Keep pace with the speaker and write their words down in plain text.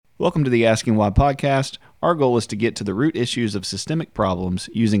Welcome to the Asking Why podcast. Our goal is to get to the root issues of systemic problems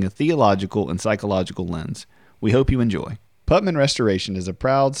using a theological and psychological lens. We hope you enjoy. Putman Restoration is a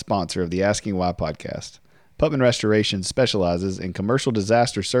proud sponsor of the Asking Why podcast. Putman Restoration specializes in commercial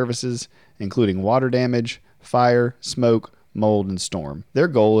disaster services, including water damage, fire, smoke, mold, and storm. Their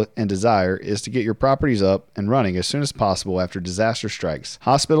goal and desire is to get your properties up and running as soon as possible after disaster strikes.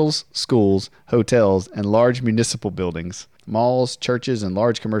 Hospitals, schools, hotels, and large municipal buildings. Malls, churches, and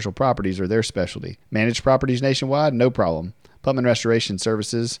large commercial properties are their specialty. Managed properties nationwide? No problem. Putman Restoration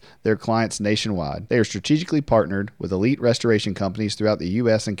services their clients nationwide. They are strategically partnered with elite restoration companies throughout the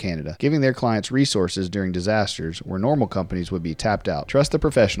U.S. and Canada, giving their clients resources during disasters where normal companies would be tapped out. Trust the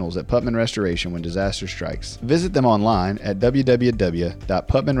professionals at Putman Restoration when disaster strikes. Visit them online at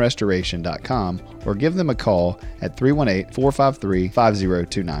www.putmanrestoration.com or give them a call at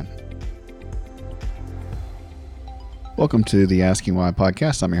 318-453-5029. Welcome to the Asking Why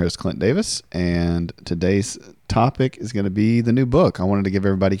podcast. I'm your host, Clint Davis, and today's topic is going to be the new book. I wanted to give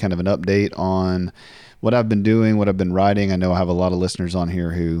everybody kind of an update on what I've been doing, what I've been writing. I know I have a lot of listeners on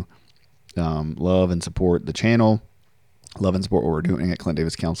here who love and support the channel, love and support what we're doing at Clint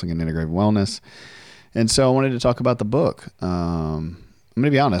Davis Counseling and Integrative Wellness. And so I wanted to talk about the book. I'm going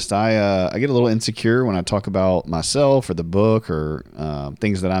to be honest. I get a little insecure when I talk about myself or the book or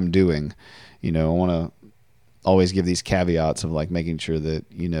things that I'm doing. You know, I want to always give these caveats of like making sure that,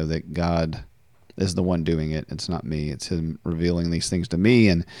 you know, that God is the one doing it. It's not me. It's him revealing these things to me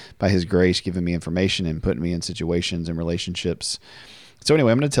and by his grace giving me information and putting me in situations and relationships. So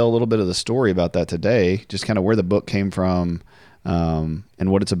anyway, I'm going to tell a little bit of the story about that today, just kind of where the book came from and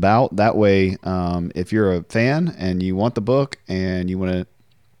what it's about. That way, if you're a fan and you want the book and you want to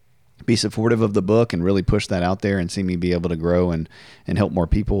be supportive of the book and really push that out there and see me be able to grow and help more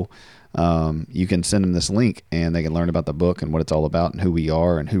people, you can send them this link and they can learn about the book and what it's all about and who we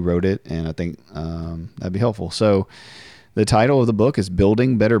are and who wrote it. And I think that'd be helpful. So the title of the book is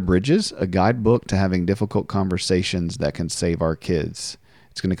Building Better Bridges, a guidebook to having difficult conversations that can save our kids.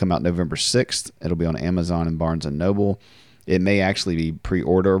 It's going to come out November 6th. It'll be on Amazon and Barnes & Noble. It may actually be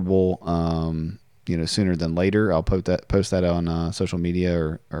pre-orderable, sooner than later. I'll post that on social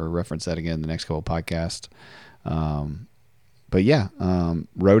media or reference that again in the next couple podcasts.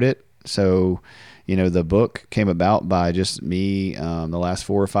 Wrote it. So, you know, the book came about by just me the last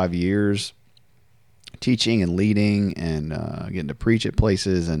 4 or 5 years teaching and leading and getting to preach at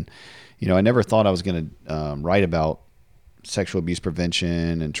places. And, you know, I never thought I was going to write about sexual abuse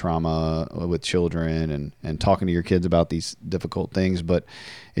prevention and trauma with children and talking to your kids about these difficult things. But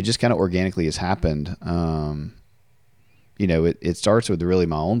it just kind of organically has happened. It starts with really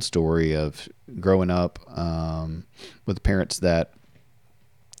my own story of growing up with parents that,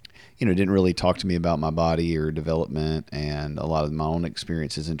 you know, didn't really talk to me about my body or development and a lot of my own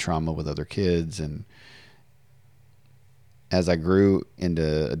experiences and trauma with other kids. And as I grew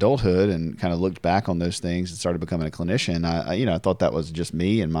into adulthood and kind of looked back on those things and started becoming a clinician, I thought that was just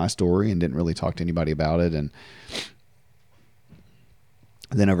me and my story and didn't really talk to anybody about it. And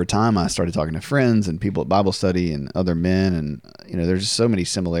then over time, I started talking to friends and people at Bible study and other men. And, you know, there's just so many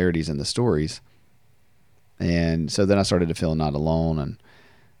similarities in the stories. And so then I started to feel not alone and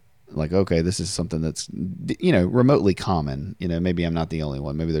like, okay, this is something that's, you know, remotely common. You know, maybe I'm not the only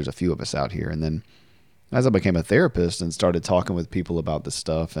one. Maybe there's a few of us out here. And then as I became a therapist and started talking with people about this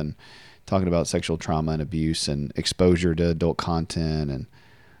stuff and talking about sexual trauma and abuse and exposure to adult content and,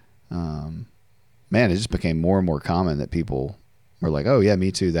 it just became more and more common that people were like, oh yeah, me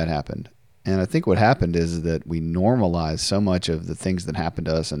too, that happened. And I think what happened is that we normalized so much of the things that happened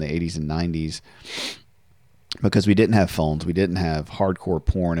to us in the 80s and 90s because we didn't have phones. We didn't have hardcore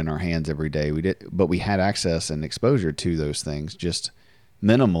porn in our hands every day. But we had access and exposure to those things just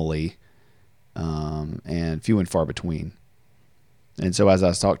minimally and few and far between. And so as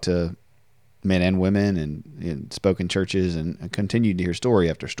I talked to men and women and spoke in churches and continued to hear story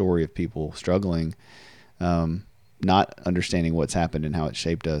after story of people struggling, not understanding what's happened and how it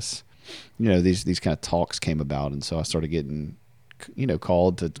shaped us, you know, these kind of talks came about. And so I started getting, you know,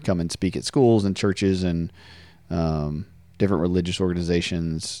 called to come and speak at schools and churches and different religious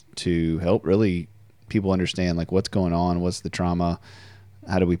organizations to help really people understand like what's going on, what's the trauma,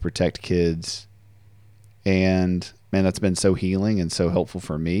 how do we protect kids. And man, that's been so healing and so helpful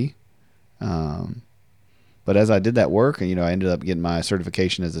for me. But as I did that work, you know, I ended up getting my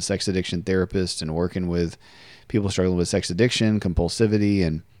certification as a sex addiction therapist and working with people struggling with sex addiction, compulsivity,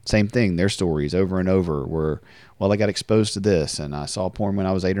 and same thing, their stories over and over were, well, I got exposed to this and I saw porn when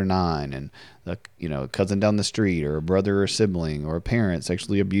I was 8 or 9 and a cousin down the street or a brother or a sibling or a parent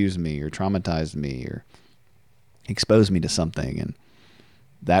sexually abused me or traumatized me or exposed me to something. And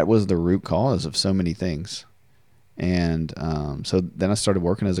that was the root cause of so many things. And so then I started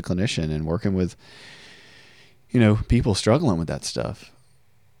working as a clinician and working with, people struggling with that stuff.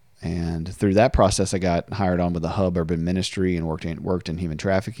 And through that process, I got hired on with the Hub Urban Ministry and worked in human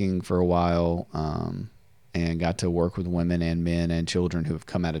trafficking for a while, and got to work with women and men and children who have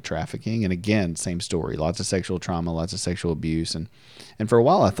come out of trafficking. And again, same story, lots of sexual trauma, lots of sexual abuse. And for a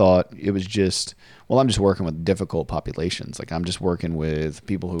while I thought it was just, well, I'm just working with difficult populations. Like I'm just working with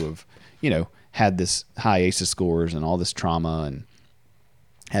people who have, had this high ACEs scores and all this trauma and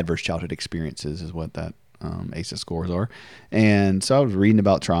adverse childhood experiences is what that ACEs scores are. And so I was reading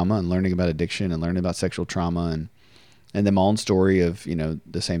about trauma and learning about addiction and learning about sexual trauma and then my own story of,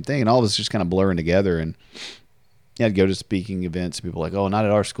 the same thing. And all of this just kind of blurring together. And I'd go to speaking events. People like, oh, not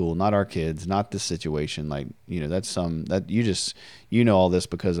at our school, not our kids, not this situation. Like, that's that you just, all this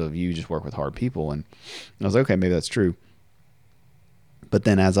because of you just work with hard people. And I was like, okay, maybe that's true. But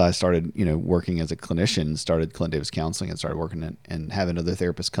then as I started, working as a clinician, started Clint Davis Counseling and started working and having other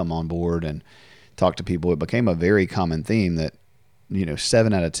therapists come on board and talk to people, it became a very common theme that,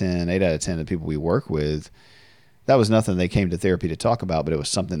 7 out of 10, 8 out of 10 of the people we work with, that was nothing they came to therapy to talk about, but it was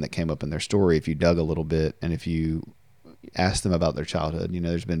something that came up in their story if you dug a little bit and if you asked them about their childhood.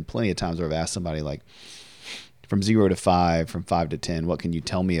 There's been plenty of times where I've asked somebody like from 0 to 5, from 5 to 10, what can you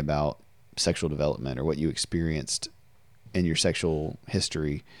tell me about sexual development or what you experienced in your sexual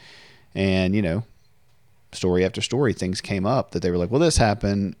history? And, story after story, things came up that they were like, well, this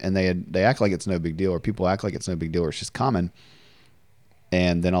happened, and they act like it's no big deal, or people act like it's no big deal, or it's just common.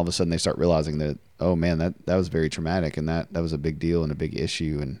 And then all of a sudden they start realizing that, oh man, that was very traumatic, and that was a big deal and a big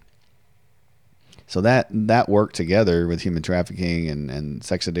issue. And so that worked together with human trafficking and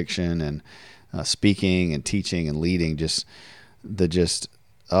sex addiction and speaking and teaching and leading,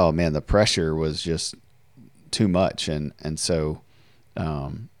 oh man, the pressure was just too much. And so I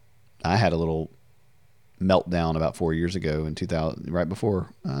had a little meltdown about 4 years ago in 2000, right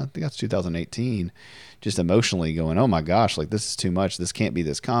before, I think that's 2018, just emotionally going, oh my gosh, like this is too much. This can't be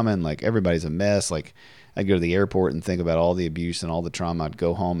this common. Like everybody's a mess. Like I'd go to the airport and think about all the abuse and all the trauma. I'd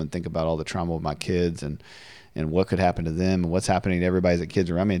go home and think about all the trauma with my kids and what could happen to them and what's happening to everybody's kids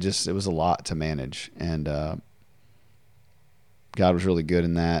around me. It was a lot to manage. And, God was really good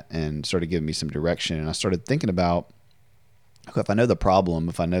in that and started giving me some direction. And I started thinking about, okay, if I know the problem,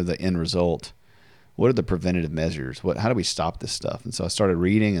 if I know the end result, what are the preventative measures? How do we stop this stuff? And so I started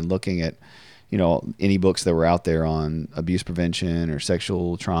reading and looking at, any books that were out there on abuse prevention or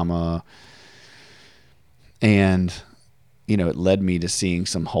sexual trauma. And, it led me to seeing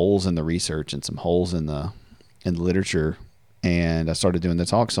some holes in the research and some holes in the literature. And I started doing the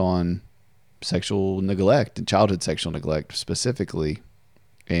talks on sexual neglect and childhood sexual neglect specifically,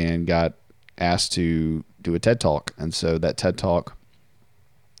 and got asked to do a TED Talk. And so that TED Talk,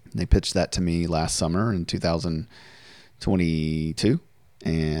 they pitched that to me last summer in 2022,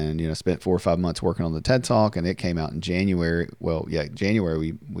 and spent 4 or 5 months working on the TED Talk, and it came out in January. Well, yeah,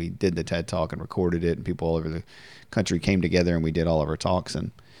 January we did the TED Talk and recorded it, and people all over the country came together and we did all of our talks, and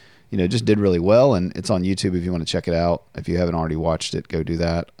just did really well. And it's on YouTube if you want to check it out. If you haven't already watched it, go do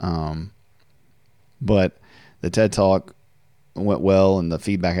that. But the TED Talk went well, and the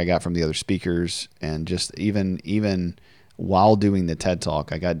feedback I got from the other speakers, and just even while doing the TED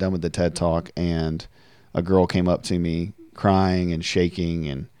Talk, I got done with the TED Talk, and a girl came up to me crying and shaking,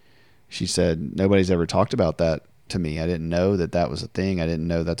 and she said, nobody's ever talked about that to me. I didn't know that was a thing. I didn't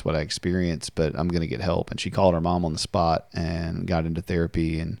know that's what I experienced, but I'm going to get help. And she called her mom on the spot and got into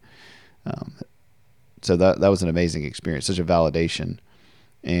therapy. And so that was an amazing experience, such a validation.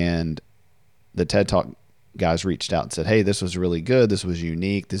 And the TED Talk guys reached out and said, hey, this was really good. This was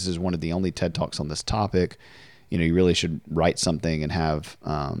unique. This is one of the only TED Talks on this topic. You really should write something and have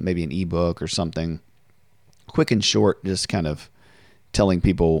maybe an ebook or something quick and short, just kind of telling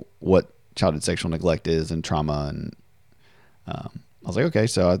people what childhood sexual neglect is and trauma. And I was like, okay.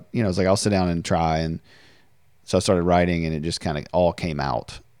 So, I was like, I'll sit down and try. And so I started writing, and it just kind of all came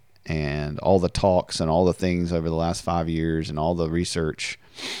out. And all the talks and all the things over the last 5 years and all the research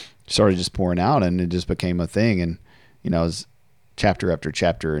started just pouring out, and it just became a thing. And, it was chapter after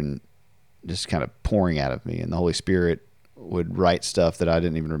chapter and just kind of pouring out of me, and the Holy Spirit would write stuff that I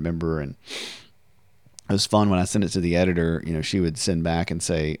didn't even remember. And it was fun when I sent it to the editor, she would send back and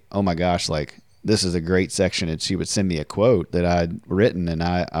say, oh my gosh, like this is a great section. And she would send me a quote that I'd written, and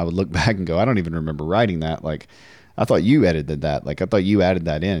I would look back and go, I don't even remember writing that. Like, I thought you edited that. Like, I thought you added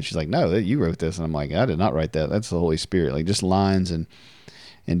that in. And she's like, no, you wrote this. And I'm like, I did not write that. That's the Holy Spirit. Like, just lines and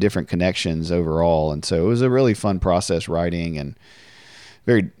different connections overall. And so it was a really fun process writing. And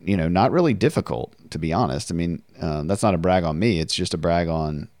very, not really difficult, to be honest. I mean, that's not a brag on me. It's just a brag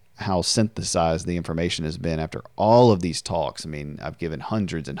on how synthesized the information has been after all of these talks. I mean, I've given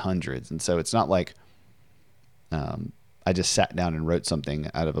hundreds and hundreds. And so it's not like I just sat down and wrote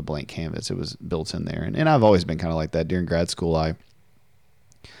something out of a blank canvas. It was built in there. And I've always been kind of like that. During grad school, I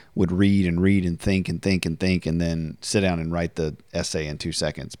would read and think and then sit down and write the essay in 2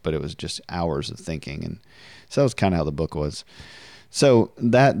 seconds. But it was just hours of thinking. And so that was kind of how the book was. So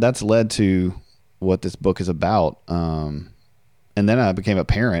that's led to what this book is about. And then I became a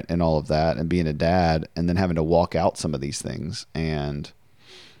parent and all of that, and being a dad, and then having to walk out some of these things and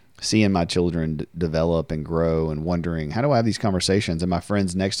seeing my children develop and grow, and wondering, how do I have these conversations? And my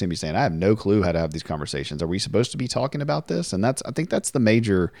friends next to me saying, I have no clue how to have these conversations. Are we supposed to be talking about this? And I think that's one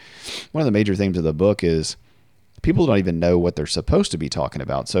of the major themes of the book is people don't even know what they're supposed to be talking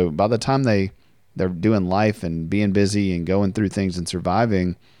about. So by the time they're doing life and being busy and going through things and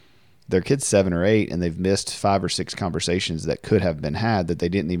surviving, their kid's 7 or 8 and they've missed 5 or 6 conversations that could have been had that they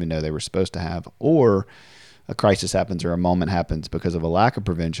didn't even know they were supposed to have, or a crisis happens or a moment happens because of a lack of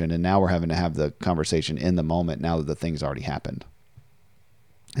prevention, and now we're having to have the conversation in the moment now that the thing's already happened.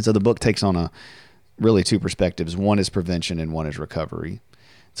 And so the book takes on really 2 perspectives. One is prevention and one is recovery.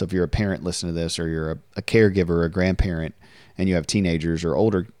 So if you're a parent listening to this, or you're a caregiver or a grandparent and you have teenagers or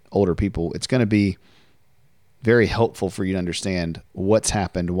older people, it's going to be very helpful for you to understand what's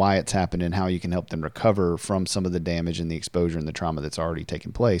happened, why it's happened, and how you can help them recover from some of the damage and the exposure and the trauma that's already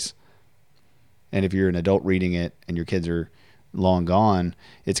taken place. And if you're an adult reading it and your kids are long gone,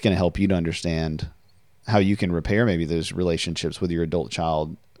 it's going to help you to understand how you can repair maybe those relationships with your adult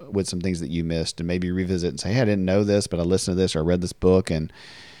child with some things that you missed, and maybe revisit and say, hey, I didn't know this, but I listened to this or I read this book and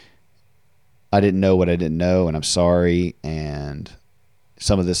I didn't know what I didn't know, and I'm sorry. And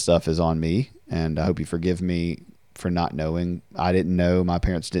some of this stuff is on me, and I hope you forgive me for not knowing. I didn't know. My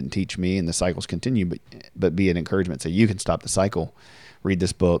parents didn't teach me, and the cycles continue, but be an encouragement. So you can stop the cycle. Read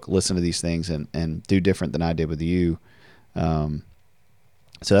this book, listen to these things, and do different than I did with you. So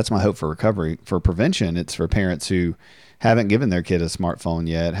that's my hope for recovery. For prevention, it's for parents who haven't given their kid a smartphone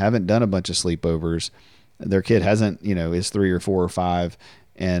yet, haven't done a bunch of sleepovers. Their kid hasn't, is 3 or 4 or 5,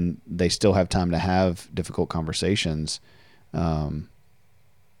 and they still have time to have difficult conversations to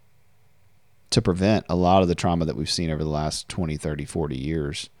prevent a lot of the trauma that we've seen over the last 20, 30, 40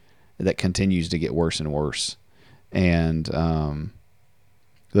 years that continues to get worse and worse. And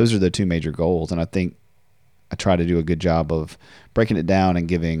those are the 2 major goals. And I think I try to do a good job of breaking it down and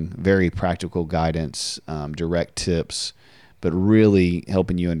giving very practical guidance, direct tips, but really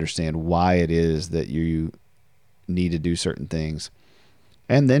helping you understand why it is that you need to do certain things.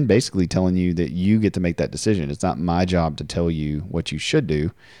 And then basically telling you that you get to make that decision. It's not my job to tell you what you should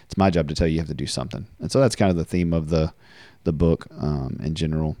do. It's my job to tell you have to do something. And so that's kind of the theme of the book in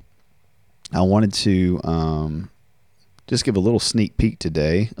general. I wanted to just give a little sneak peek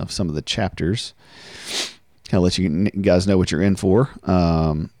today of some of the chapters. Kind of let you guys know what you're in for.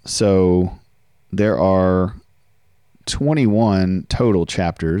 So there are 21 total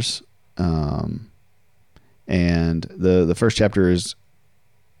chapters. And the first chapter is,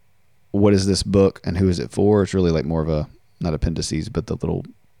 what is this book and who is it for? It's really like more of a, not appendices, but the little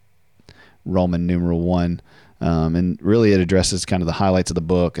Roman numeral 1. And really it addresses kind of the highlights of the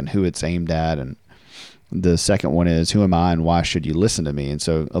book and who it's aimed at. And the second one is, who am I and why should you listen to me? And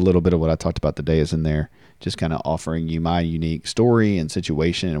so a little bit of what I talked about today is in there, just kind of offering you my unique story and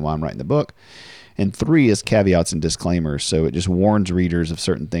situation and why I'm writing the book. And 3 is caveats and disclaimers. So it just warns readers of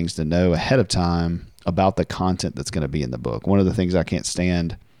certain things to know ahead of time about the content that's going to be in the book. One of the things I can't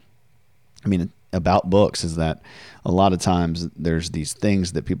stand, about books, is that a lot of times there's these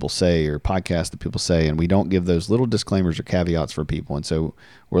things that people say or podcasts that people say, and we don't give those little disclaimers or caveats for people. And so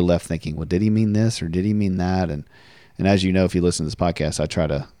we're left thinking, well, did he mean this or did he mean that? And as you know, if you listen to this podcast, I try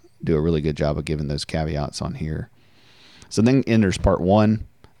to do a really good job of giving those caveats on here. So then enters part 1,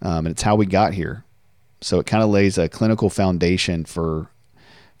 and it's how we got here. So it kind of lays a clinical foundation for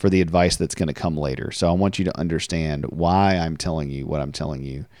the advice that's going to come later. So I want you to understand why I'm telling you what I'm telling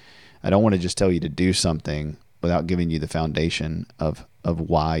you. I don't want to just tell you to do something without giving you the foundation of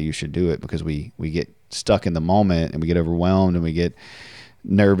why you should do it, because we get stuck in the moment and we get overwhelmed and we get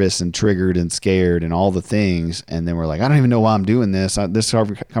nervous and triggered and scared and all the things. And then we're like, I don't even know why I'm doing this. This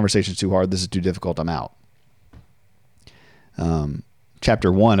conversation is too hard. This is too difficult. I'm out.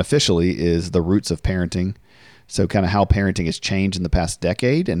 Chapter 1 officially is the roots of parenting. So kind of how parenting has changed in the past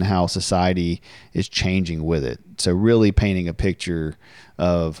decade and how society is changing with it. So really painting a picture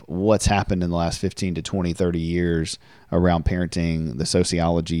of what's happened in the last 15 to 20, 30 years around parenting, the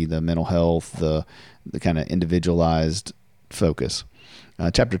sociology, the mental health, the kind of individualized focus.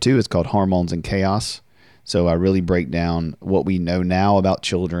 Chapter 2 is called Hormones and Chaos. So I really break down what we know now about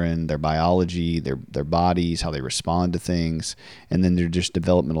children, their biology, their bodies, how they respond to things, and then they're just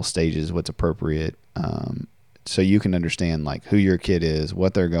developmental stages, what's appropriate, so you can understand like who your kid is,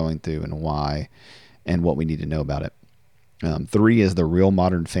 what they're going through, and why, and what we need to know about it. 3 is the real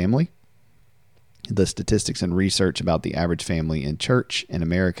modern family, the statistics and research about the average family in church in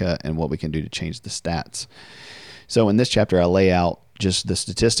America and what we can do to change the stats. So in this chapter, I lay out just the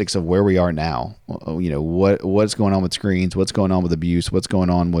statistics of where we are now. What's going on with screens, what's going on with abuse, what's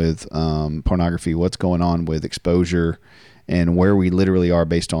going on with pornography, what's going on with exposure, and where we literally are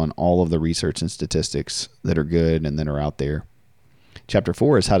based on all of the research and statistics that are good and that are out there. Chapter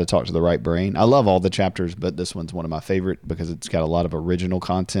 4 is how to talk to the right brain. I love all the chapters, but this one's one of my favorite because it's got a lot of original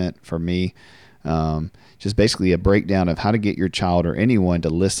content for me. Just basically a breakdown of how to get your child or anyone to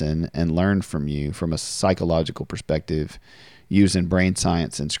listen and learn from you from a psychological perspective using brain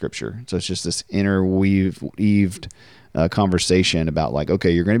science and scripture. So it's just this interweaved conversation about like,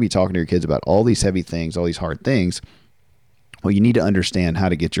 okay, you're going to be talking to your kids about all these heavy things, all these hard things. Well, you need to understand how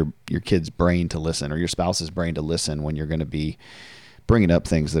to get your kid's brain to listen or your spouse's brain to listen when you're going to be bringing up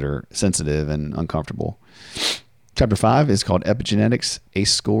things that are sensitive and uncomfortable. Chapter 5 is called Epigenetics,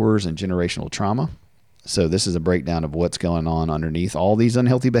 ACE scores, and generational trauma. So this is a breakdown of what's going on underneath all these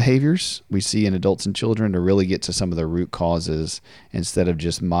unhealthy behaviors we see in adults and children to really get to some of the root causes instead of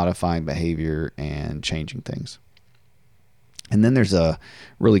just modifying behavior and changing things. And then there's a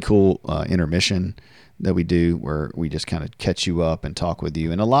really cool intermission that we do where we just kind of catch you up and talk with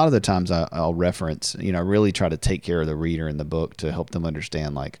you. And a lot of the times I'll reference, really try to take care of the reader in the book to help them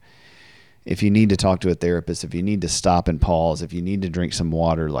understand, like, if you need to talk to a therapist, if you need to stop and pause, if you need to drink some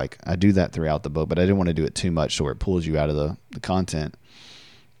water, like I do that throughout the book, but I didn't want to do it too much so it pulls you out of the content.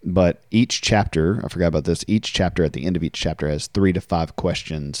 But each chapter, I forgot about this, each chapter, at the end of each chapter has 3 to 5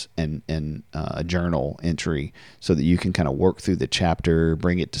 questions and a journal entry so that you can kind of work through the chapter,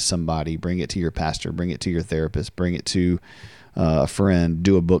 bring it to somebody, bring it to your pastor, bring it to your therapist, bring it to a friend,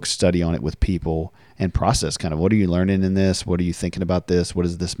 do a book study on it with people, and process kind of what are you learning in this? What are you thinking about this? What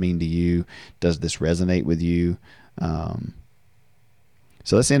does this mean to you? Does this resonate with you?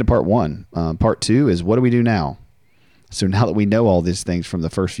 So that's the end of part 1. Part 2 is what do we do now? So now that we know all these things from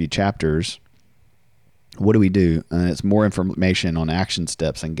the first few chapters, what do we do? And it's more information on action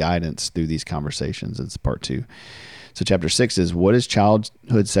steps and guidance through these conversations. It's part 2. So chapter 6 is what is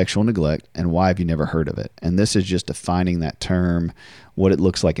childhood sexual neglect and why have you never heard of it? And this is just defining that term, what it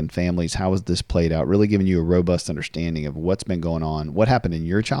looks like in families, how has this played out, really giving you a robust understanding of what's been going on, what happened in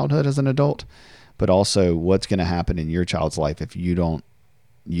your childhood as an adult, but also what's going to happen in your child's life if you don't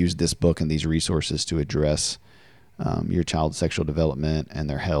use this book and these resources to address your child's sexual development and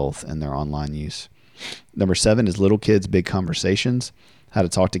their health and their online use. Number 7 is little kids, big conversations. How to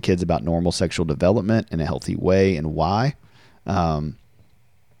talk to kids about normal sexual development in a healthy way and why.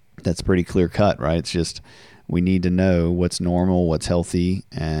 That's pretty clear cut, right? It's just we need to know what's normal, what's healthy,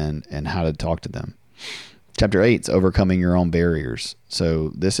 and how to talk to them. Chapter 8 is overcoming your own barriers.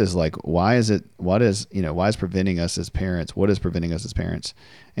 So this is like, why is preventing us as parents? What is preventing us as parents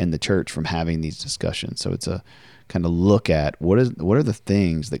and the church from having these discussions? So it's a kind of look at what are the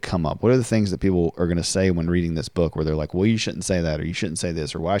things that come up? What are the things that people are going to say when reading this book where they're like, well, you shouldn't say that, or you shouldn't say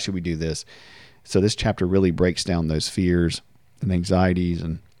this, or why should we do this? So this chapter really breaks down those fears and anxieties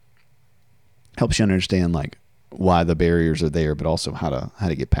and helps you understand like why the barriers are there, but also how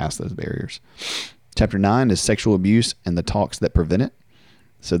to get past those barriers. Chapter 9 is sexual abuse and the talks that prevent it.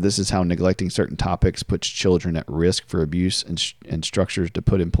 So this is how neglecting certain topics puts children at risk for abuse and structures to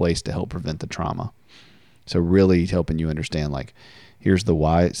put in place to help prevent the trauma. So really helping you understand, like, here's the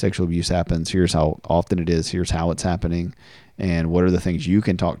why sexual abuse happens, here's how often it is, here's how it's happening, and what are the things you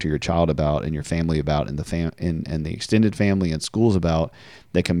can talk to your child about and your family about and the extended family and schools about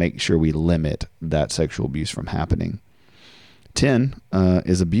that can make sure we limit that sexual abuse from happening. 10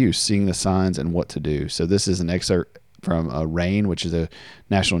 is abuse, seeing the signs and what to do. So this is an excerpt from RAIN, which is a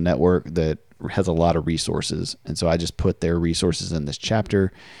national network that has a lot of resources. And so I just put their resources in this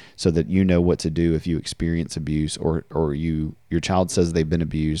chapter so that you know what to do if you experience abuse or your child says they've been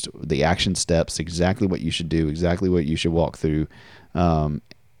abused, the action steps, exactly what you should do, exactly what you should walk through,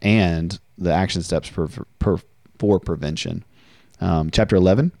 and the action steps for prevention. Chapter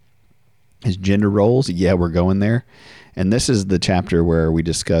 11 is gender roles. Yeah, we're going there. And this is the chapter where we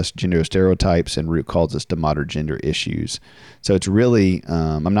discuss gender stereotypes and root causes to modern gender issues. So it's really,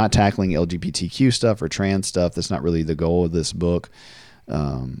 I'm not tackling LGBTQ stuff or trans stuff. That's not really the goal of this book.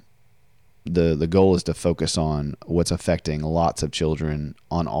 The goal is to focus on what's affecting lots of children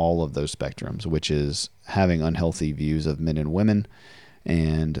on all of those spectrums, which is having unhealthy views of men and women,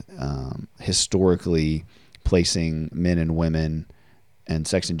 and historically placing men and women and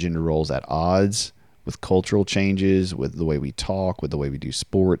sex and gender roles at odds with cultural changes, with the way we talk, with the way we do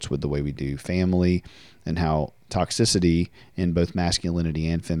sports, with the way we do family, and how toxicity in both masculinity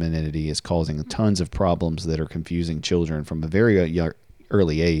and femininity is causing tons of problems that are confusing children from a very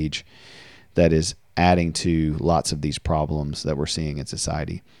early age, that is adding to lots of these problems that we're seeing in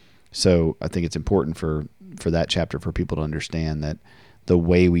society. So I think it's important for that chapter for people to understand that the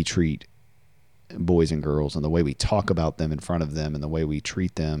way we treat boys and girls and the way we talk about them in front of them and the way we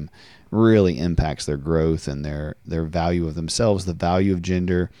treat them really impacts their growth and their value of themselves, the value of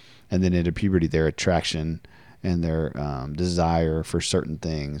gender, and then into puberty, their attraction and their desire for certain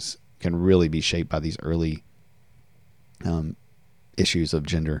things can really be shaped by these early issues of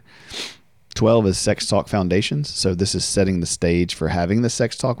gender. 12 is sex talk foundations. So this is setting the stage for having the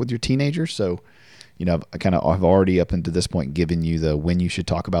sex talk with your teenagers. So, I've already up until this point given you the when you should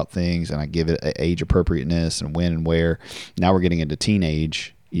talk about things, and I give it age appropriateness and when and where. Now we're getting into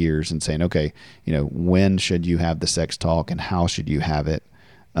teenage years and saying, okay, when should you have the sex talk and how should you have it?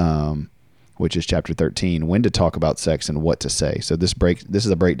 Which is chapter 13, when to talk about sex and what to say. So this is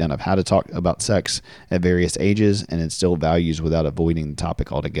a breakdown of how to talk about sex at various ages and instill values without avoiding the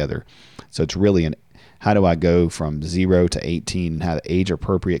topic altogether. So it's really how do I go from 0 to 18 and have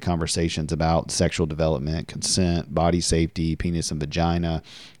age-appropriate conversations about sexual development, consent, body safety, penis and vagina.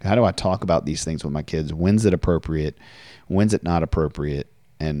 How do I talk about these things with my kids? When's it appropriate? When's it not appropriate?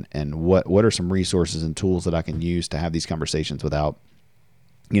 And what are some resources and tools that I can use to have these conversations without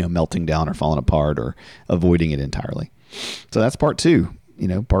melting down or falling apart or avoiding it entirely. So that's part 2.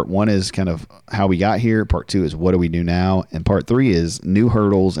 Part 1 is kind of how we got here. Part 2 is what do we do now? And part 3 is new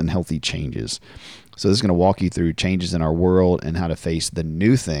hurdles and healthy changes. So this is going to walk you through changes in our world and how to face the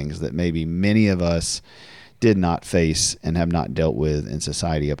new things that maybe many of us did not face and have not dealt with in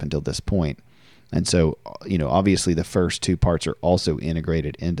society up until this point. And so, obviously the first 2 parts are also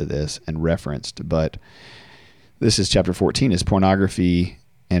integrated into this and referenced, but this is chapter 14 is pornography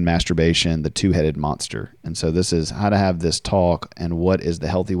and masturbation, the two-headed monster. And so this is how to have this talk and what is the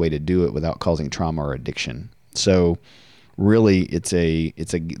healthy way to do it without causing trauma or addiction. So really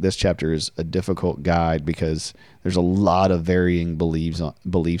this chapter is a difficult guide because there's a lot of varying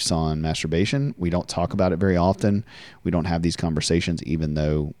beliefs on masturbation. We don't talk about it very often. We don't have these conversations, even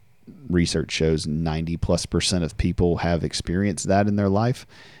though research shows 90+% of people have experienced that in their life,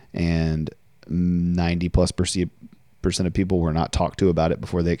 and 90+% of people were not talked to about it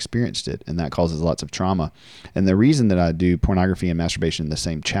before they experienced it, and that causes lots of trauma. And the reason that I do pornography and masturbation in the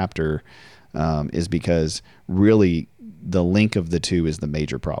same chapter is because really the link of the two is the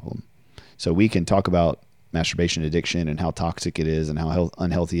major problem. So we can talk about masturbation addiction and how toxic it is and how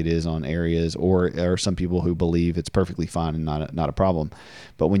unhealthy it is on areas, or some people who believe it's perfectly fine and not a problem.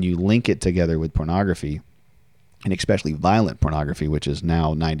 But when you link it together with pornography, and especially violent pornography, which is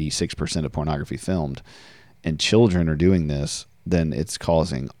now 96% of pornography filmed, and children are doing this, then it's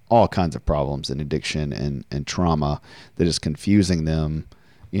causing all kinds of problems and addiction and trauma that is confusing them,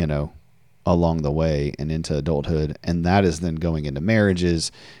 along the way and into adulthood. And that is then going into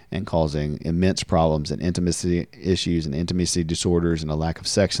marriages and causing immense problems and intimacy issues and intimacy disorders and a lack of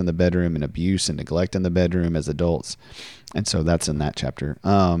sex in the bedroom and abuse and neglect in the bedroom as adults. And so that's in that chapter.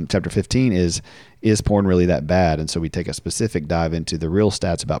 Chapter 15 is porn really that bad? And so we take a specific dive into the real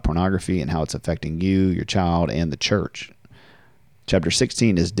stats about pornography and how it's affecting you, your child, and the church. Chapter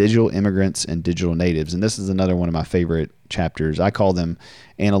 16 is digital immigrants and digital natives. And this is another one of my favorite chapters. I call them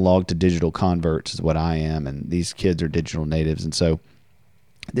analog to digital converts is what I am. And these kids are digital natives. And so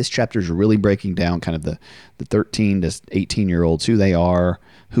this chapter is really breaking down kind of the 13 to 18-year-olds, who they are,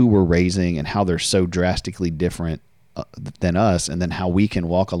 who we're raising, and how they're so drastically different than us, and then how we can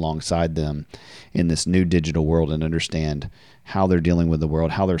walk alongside them in this new digital world and understand how they're dealing with the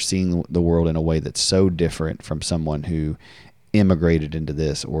world, how they're seeing the world in a way that's so different from someone who immigrated into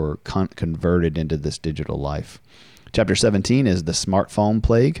this or converted into this digital life. Chapter 17 is the smartphone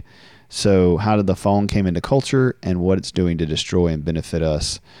plague. So how did the phone came into culture and what it's doing to destroy and benefit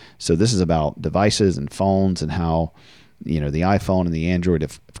us. So this is about devices and phones and how the iPhone and the Android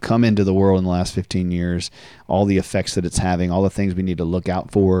have come into the world in the last 15 years, all the effects that it's having, all the things we need to look out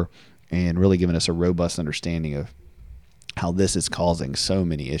for, and really giving us a robust understanding of how this is causing so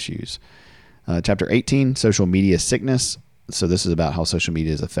many issues. Chapter 18, social media sickness. So this is about how social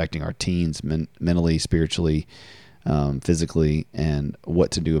media is affecting our teens mentally, spiritually, physically, and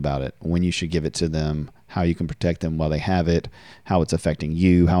what to do about it, when you should give it to them, how you can protect them while they have it, how it's affecting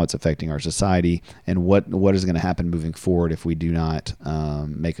you, how it's affecting our society, and what is going to happen moving forward if we do not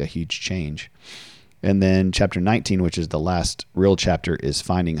make a huge change. And then chapter 19, which is the last real chapter, is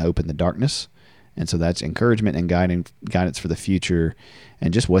finding hope in the darkness. And so that's encouragement and guidance for the future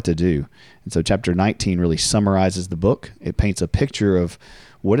and just what to do. And so chapter 19 really summarizes the book. It paints a picture of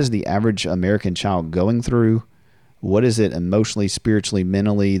what is the average American child going through, what is it emotionally, spiritually,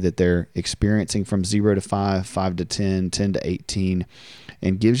 mentally that they're experiencing from 0 to 5, 5 to 10, 10 to 18,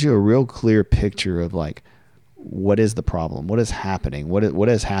 and gives you a real clear picture of like, what is the problem? What is happening? What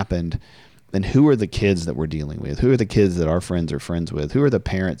has happened? And who are the kids that we're dealing with? Who are the kids that our friends are friends with? Who are the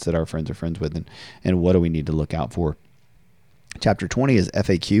parents that our friends are friends with? And what do we need to look out for? Chapter 20 is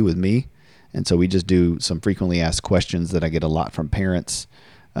FAQ with me. And so we just do some frequently asked questions that I get a lot from parents.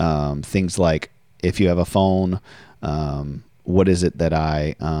 Things like, if you have a phone, what is it that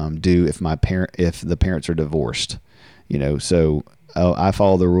I do if the parents are divorced? So I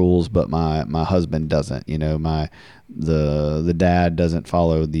follow the rules, but my husband doesn't. The dad doesn't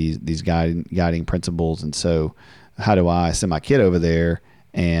follow these guiding principles, and so how do I send my kid over there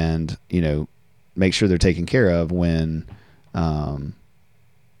and make sure they're taken care of when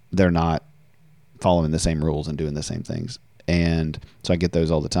they're not following the same rules and doing the same things? And so I get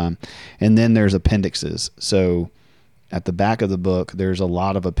those all the time. And then there's appendixes. So at the back of the book, there's a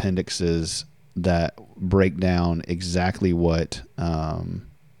lot of appendixes that break down exactly what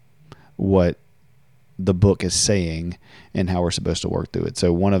the book is saying and how we're supposed to work through it.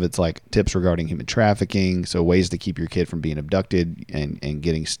 So one of it's like tips regarding human trafficking. So ways to keep your kid from being abducted and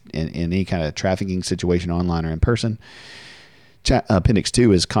getting in any kind of trafficking situation online or in person. Appendix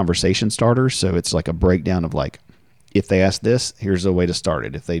 2 is conversation starters. So it's like a breakdown of like, if they ask this, here's a way to start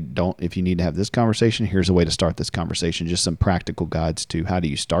it. If you need to have this conversation, here's a way to start this conversation. Just some practical guides to how do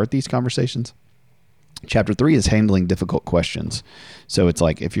you start these conversations. Chapter 3 is handling difficult questions. So it's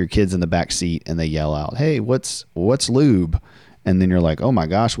like if your kid's in the back seat and they yell out, "Hey, what's lube?" And then you're like, "Oh my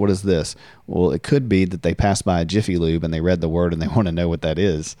gosh, what is this?" Well, it could be that they passed by a Jiffy Lube and they read the word and they want to know what that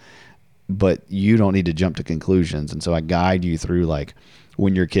is. But you don't need to jump to conclusions. And so I guide you through like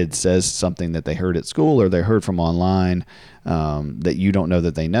when your kid says something that they heard at school or they heard from online that you don't know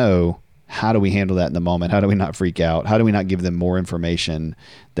that they know. How do we handle that in the moment? How do we not freak out? How do we not give them more information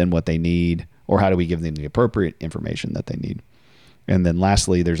than what they need? Or how do we give them the appropriate information that they need? And then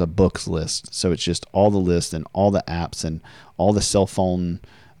lastly, there's a books list. So it's just all the lists and all the apps and all the cell phone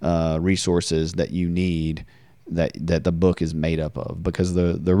resources that you need that the book is made up of. Because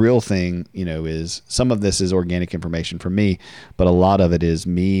the real thing, is some of this is organic information for me, but a lot of it is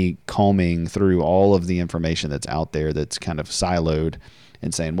me combing through all of the information that's out there that's kind of siloed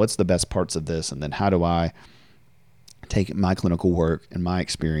and saying, what's the best parts of this? And then how do I take my clinical work and my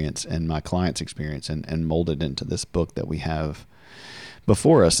experience and my client's experience and mold it into this book that we have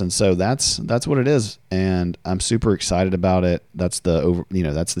before us. And so that's what it is. And I'm super excited about it. That's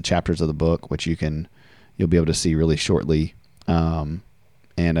that's the chapters of the book, which you'll be able to see really shortly. And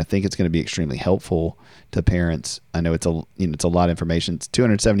I think it's going to be extremely helpful to parents. I know it's a lot of information. It's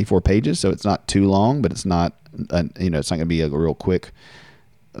 274 pages, so it's not too long, but it's not, it's not going to be a real quick,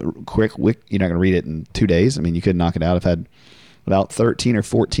 you're not going to read it in 2 days. I mean, you could knock it out. I've had about 13 or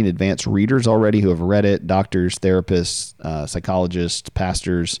 14 advanced readers already who have read it. Doctors, therapists, psychologists,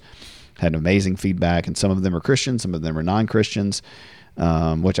 pastors had amazing feedback. And some of them are Christians. Some of them are non-Christians,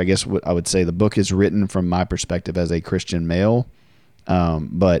 which I guess I would say the book is written from my perspective as a Christian male.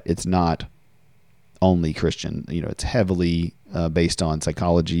 But it's not only Christian. It's heavily based on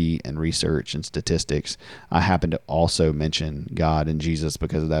psychology and research and statistics. I happen to also mention God and Jesus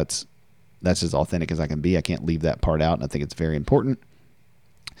because that's as authentic as I can be. I can't leave that part out, and I think it's very important.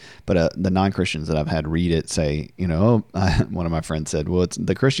 But the non-Christians that I've had read it say, one of my friends said, well,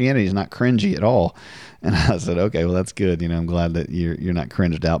 the Christianity is not cringy at all. And I said, okay, well, that's good. I'm glad that you're not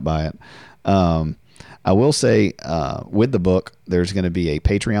cringed out by it. I will say with the book, there's going to be a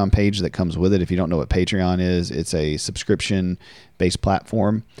Patreon page that comes with it. If you don't know what Patreon is, it's a subscription-based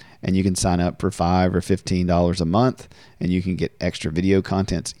platform, and you can sign up for $5 or $15 a month, and you can get extra video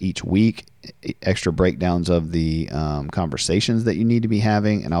contents each week, extra breakdowns of the conversations that you need to be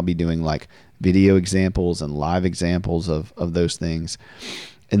having, and I'll be doing like video examples and live examples of those things.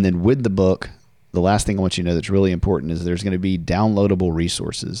 And then with the book, the last thing I want you to know that's really important is there's going to be downloadable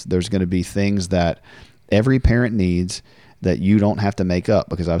resources. There's going to be things that every parent needs that you don't have to make up,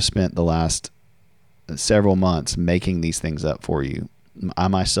 because I've spent the last several months making these things up for you. I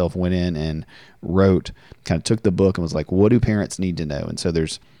myself went in and kind of took the book and was like, what do parents need to know? And so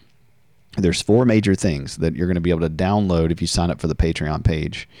there's 4 major things that you're going to be able to download if you sign up for the Patreon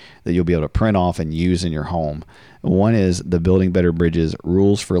page that you'll be able to print off and use in your home. One is the Building Better Bridges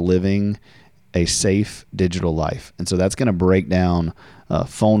Rules for Living a safe digital life. And so that's going to break down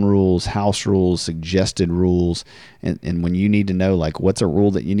phone rules, house rules, suggested rules. And when you need to know, like, what's a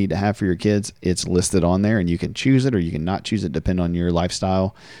rule that you need to have for your kids, it's listed on there, and you can choose it or you can not choose it, depending on your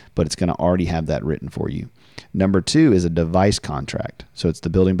lifestyle, but it's going to already have that written for you. Number 2 is a device contract. So it's the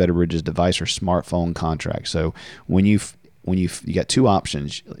Building Better Bridges device or smartphone contract. So when you got 2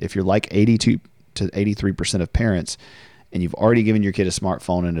 options. If you're like 82 to 83% of parents and you've already given your kid a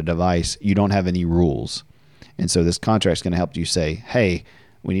smartphone and a device, you don't have any rules. And so this contract is going to help you say, hey,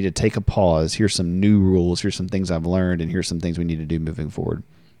 we need to take a pause. Here's some new rules. Here's some things I've learned, and here's some things we need to do moving forward.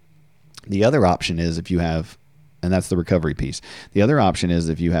 The other option is if you have, and that's the recovery piece. The other option is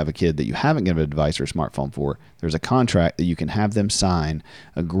if you have a kid that you haven't given a device or a smartphone for, there's a contract that you can have them sign,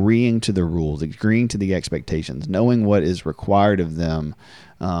 agreeing to the rules, agreeing to the expectations, knowing what is required of them,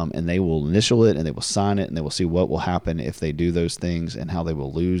 and they will initial it and they will sign it, and they will see what will happen if they do those things and how they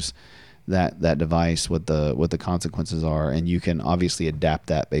will lose that device, what the consequences are, and you can obviously adapt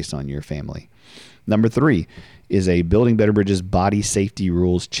that based on your family. Number 3 is a Building Better Bridges body safety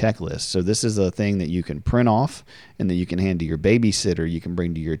rules checklist. So this is a thing that you can print off and that you can hand to your babysitter, you can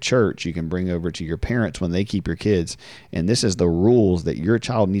bring to your church, you can bring over to your parents when they keep your kids. And this is the rules that your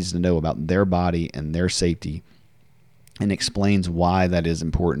child needs to know about their body and their safety, and explains why that is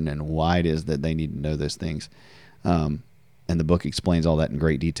important and why it is that they need to know those things. And the book explains all that in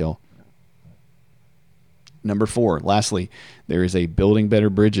great detail. Number 4, lastly, there is a Building Better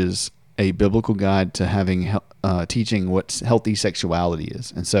Bridges, a biblical guide to having teaching what healthy sexuality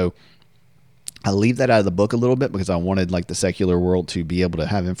is. And so I leave that out of the book a little bit because I wanted like the secular world to be able to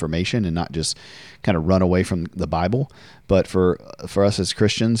have information and not just kind of run away from the Bible. But for us as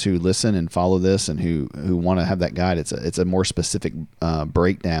Christians who listen and follow this and who want to have that guide, it's a more specific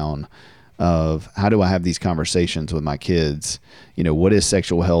breakdown of how do I have these conversations with my kids? You know, what is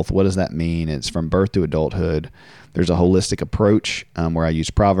sexual health? What does that mean? It's from birth to adulthood. There's a holistic approach where I use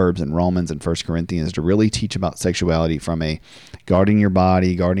Proverbs and Romans and 1 Corinthians to really teach about sexuality from a guarding your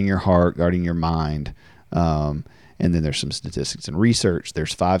body, guarding your heart, guarding your mind. And then there's some statistics and research.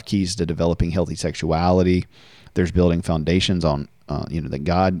 There's 5 keys to developing healthy sexuality. There's building foundations on, that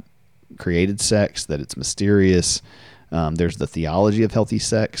God created sex, that it's mysterious. There's the theology of healthy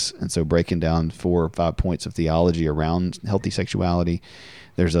sex, and so breaking down 4 or 5 points of theology around healthy sexuality.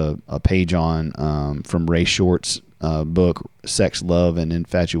 There's a page on from Ray Short's book, Sex, Love, and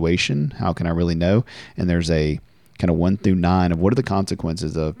Infatuation. How can I really know? And there's a kind of 1 through 9 of what are the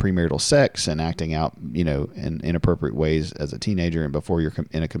consequences of premarital sex and acting out, in inappropriate ways as a teenager and before you're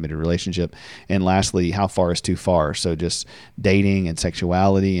in a committed relationship. And lastly, how far is too far? So just dating and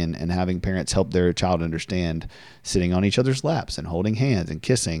sexuality and having parents help their child understand sitting on each other's laps and holding hands and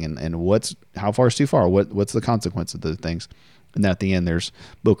kissing and how far is too far? What's the consequence of those things? And then at the end, there's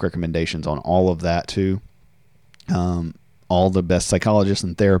book recommendations on all of that too. All the best psychologists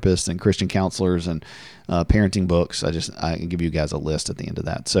and therapists and Christian counselors and parenting books. I can give you guys a list at the end of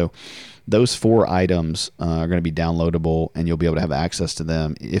that. So those 4 items are going to be downloadable, and you'll be able to have access to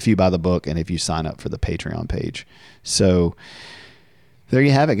them if you buy the book and if you sign up for the Patreon page. So there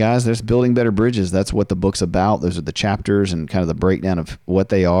you have it, guys. There's Building Better Bridges. That's what the book's about. Those are the chapters and kind of the breakdown of what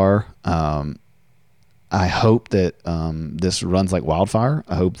they are. I hope that this runs like wildfire.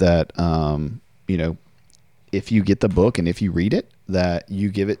 I hope that, if you get the book and if you read it, that you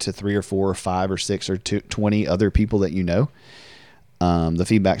give it to 3 or 4 or 5 or 6 or 20 other people that you know. The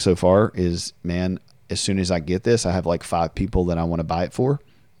feedback so far is, man, as soon as I get this, I have like 5 people that I want to buy it for,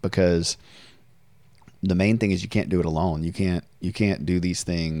 because the main thing is you can't do it alone. You can't do these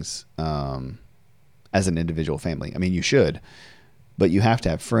things as an individual family. I mean, you should, but you have to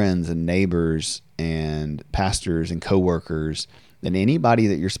have friends and neighbors and pastors and coworkers and anybody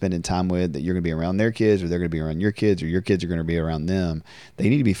that you're spending time with, that you're going to be around their kids, or they're going to be around your kids, or your kids are going to be around them. They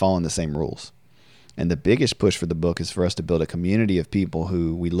need to be following the same rules. And the biggest push for the book is for us to build a community of people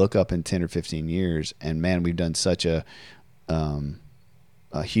who we look up in 10 or 15 years. And man, we've done such a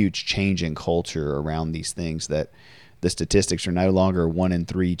huge change in culture around these things that the statistics are no longer 1 in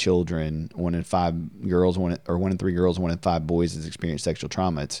 3 children, 1 in 5 girls, 1 in 3 girls, 1 in 5 boys has experienced sexual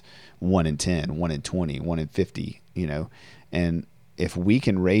trauma. It's 1 in 10, 1 in 20, 1 in 50, and if we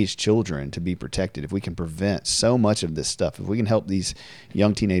can raise children to be protected, if we can prevent so much of this stuff, if we can help these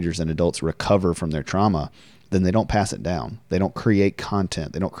young teenagers and adults recover from their trauma, then they don't pass it down. They don't create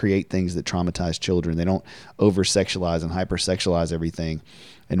content. They don't create things that traumatize children. They don't over-sexualize and hyper-sexualize everything.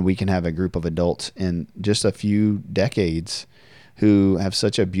 And we can have a group of adults in just a few decades who have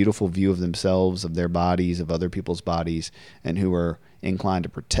such a beautiful view of themselves, of their bodies, of other people's bodies, and who are inclined to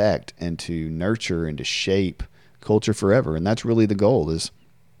protect and to nurture and to shape culture forever. And that's really the goal, is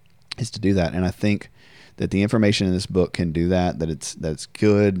is to do that. And I think that the information in this book can do that, that it's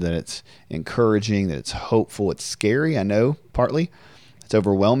good, that it's encouraging, that it's hopeful. It's scary, I know, partly. It's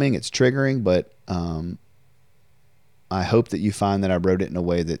overwhelming, it's triggering, but I hope that you find that I wrote it in a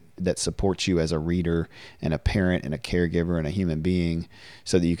way that supports you as a reader and a parent and a caregiver and a human being,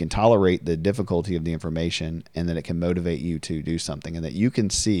 so that you can tolerate the difficulty of the information and that it can motivate you to do something, and that you can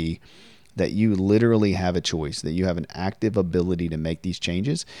see that you literally have a choice, that you have an active ability to make these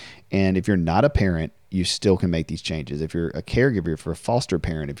changes. And if you're not a parent, you still can make these changes. If you're a caregiver, if you're a foster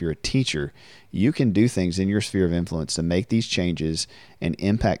parent, if you're a teacher, you can do things in your sphere of influence to make these changes and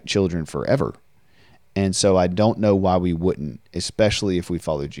impact children forever. And so I don't know why we wouldn't, especially if we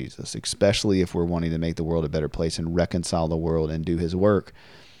follow Jesus, especially if we're wanting to make the world a better place and reconcile the world and do his work.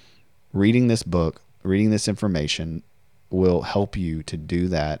 Reading this book, reading this information will help you to do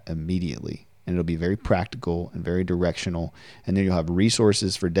that immediately. And it'll be very practical and very directional. And then you'll have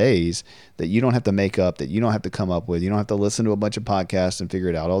resources for days that you don't have to make up, that you don't have to come up with. You don't have to listen to a bunch of podcasts and figure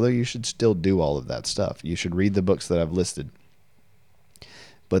it out, although you should still do all of that stuff. You should read the books that I've listed.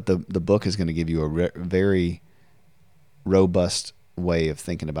 But the book is going to give you a very robust way of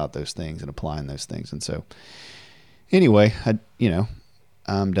thinking about those things and applying those things. And so anyway,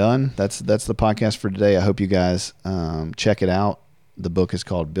 I'm done. That's the podcast for today. I hope you guys check it out. The book is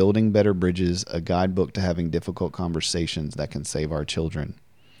called Building Better Bridges, a guidebook to having difficult conversations that can save our children.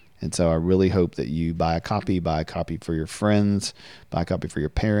 And so I really hope that you buy a copy for your friends, buy a copy for your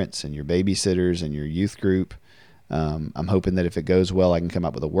parents and your babysitters and your youth group. I'm hoping that if it goes well, I can come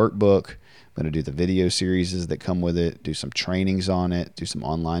up with a workbook. I'm going to do the video series that come with it, do some trainings on it, do some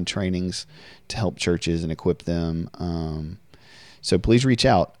online trainings to help churches and equip them. So please reach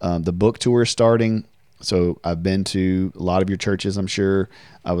out. The book tour is starting. So I've been to a lot of your churches, I'm sure.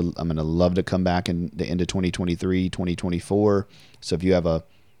 I'm going to love to come back in the end of 2023, 2024. So if you have a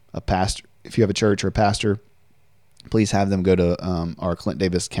pastor, if you have a church or a pastor, please have them go to our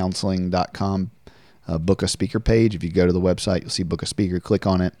ClintDavisCounseling.com book a speaker page. If you go to the website, you'll see book a speaker, click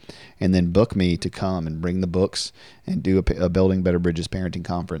on it, and then book me to come and bring the books and do a Building Better Bridges parenting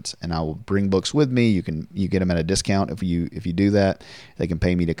conference. And I will bring books with me. You get them at a discount if you do that. They can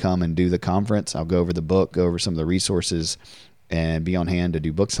pay me to come and do the conference. I'll go over the book, go over some of the resources, and be on hand to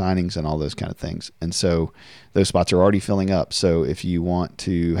do book signings and all those kind of things. And so those spots are already filling up. So if you want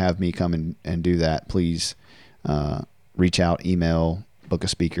to have me come and do that, please reach out, email, book a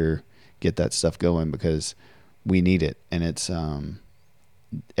speaker, get that stuff going, because we need it. And it's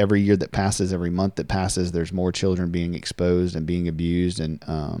every year that passes, every month that passes, there's more children being exposed and being abused,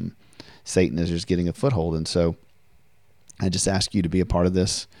 and Satan is just getting a foothold. And so I just ask you to be a part of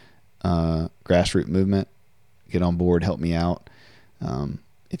this grassroots movement. Get on board, help me out.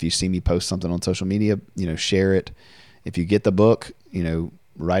 If you see me post something on social media, share it. If you get the book,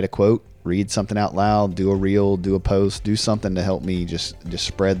 write a quote, read something out loud, do a reel, do a post, do something to help me just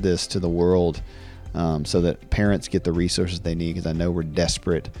spread this to the world, so that parents get the resources they need, because I know we're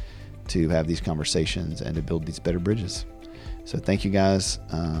desperate to have these conversations and to build these better bridges. So thank you guys.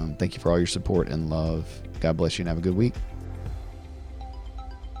 Thank you for all your support and love. God bless you and have a good week.